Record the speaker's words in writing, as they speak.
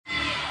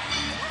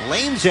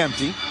Lane's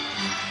empty.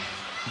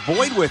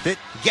 Boyd with it,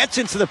 gets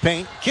into the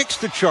paint, kicks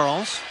to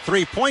Charles.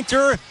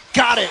 Three-pointer,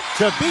 got it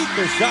to beat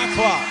the shot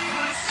clock.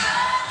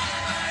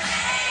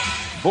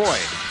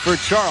 Boyd for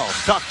Charles,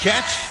 tough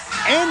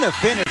catch, and the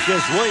finish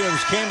as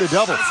Williams came to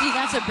double. See,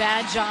 that's a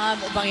bad job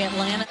by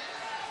Atlanta.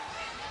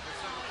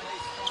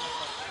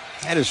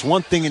 That is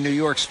one thing in New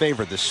York's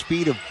favor, the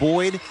speed of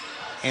Boyd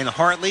and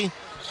Hartley,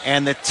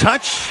 and the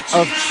touch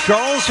of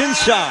Charles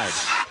inside.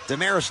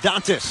 Damaris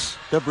Dantas,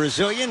 the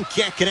Brazilian,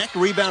 can't connect,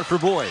 rebound for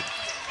Boyd.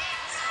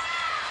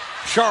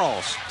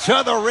 Charles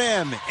to the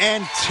rim,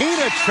 and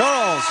Tina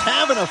Charles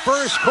having a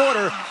first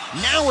quarter,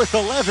 now with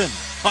 11.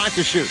 5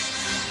 to shoot.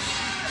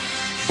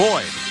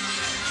 Boyd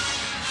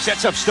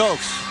sets up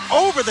Stokes.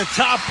 Over the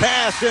top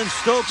pass, and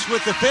Stokes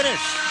with the finish.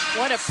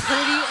 What a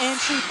pretty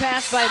entry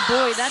pass by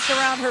Boyd. That's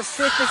around her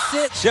 5th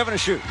assist. 7 to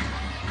shoot.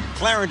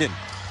 Clarendon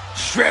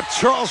stripped.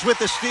 Charles with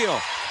the steal.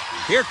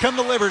 Here come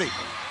the Liberty.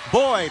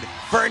 Boyd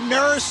for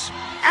Nurse.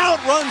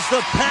 Outruns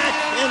the pack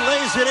and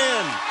lays it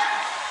in.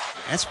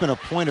 That's been a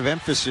point of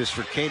emphasis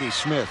for Katie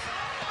Smith.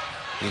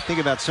 When you think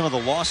about some of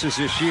the losses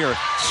this year,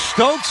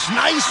 Stokes,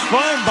 nice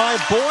run by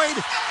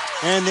Boyd,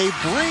 and they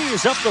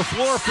breeze up the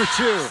floor for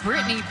 2.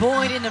 Brittany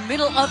Boyd in the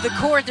middle of the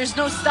court. There's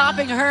no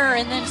stopping her.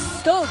 And then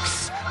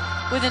Stokes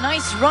with a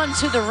nice run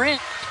to the rim.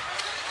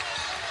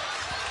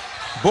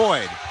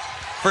 Boyd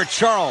for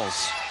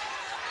Charles.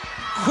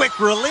 Quick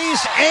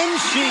release, and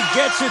she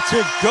gets it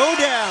to go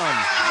down.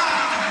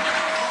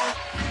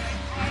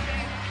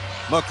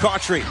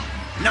 McCautry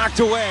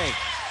knocked away.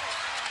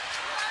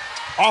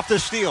 Off the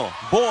steal.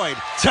 Boyd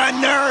to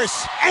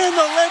Nurse, and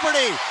the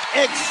Liberty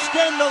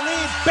extend the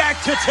lead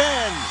back to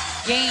 10.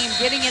 Game,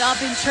 getting it up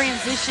in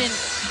transition.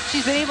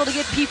 She's been able to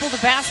get people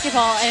to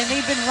basketball, and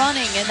they've been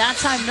running. And that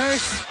time,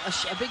 Nurse,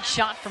 a big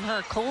shot from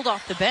her, cold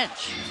off the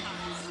bench.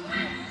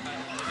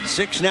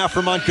 6 now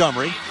for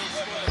Montgomery.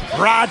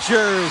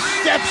 Rogers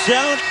steps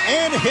out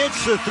and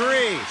hits the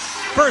 3.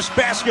 First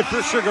basket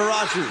for Sugar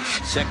Rogers.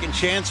 Second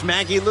chance,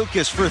 Maggie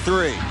Lucas for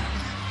 3.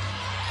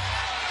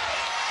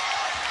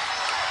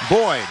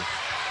 Boyd,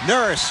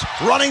 Nurse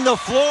running the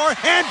floor,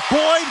 and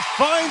Boyd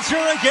finds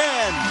her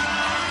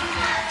again.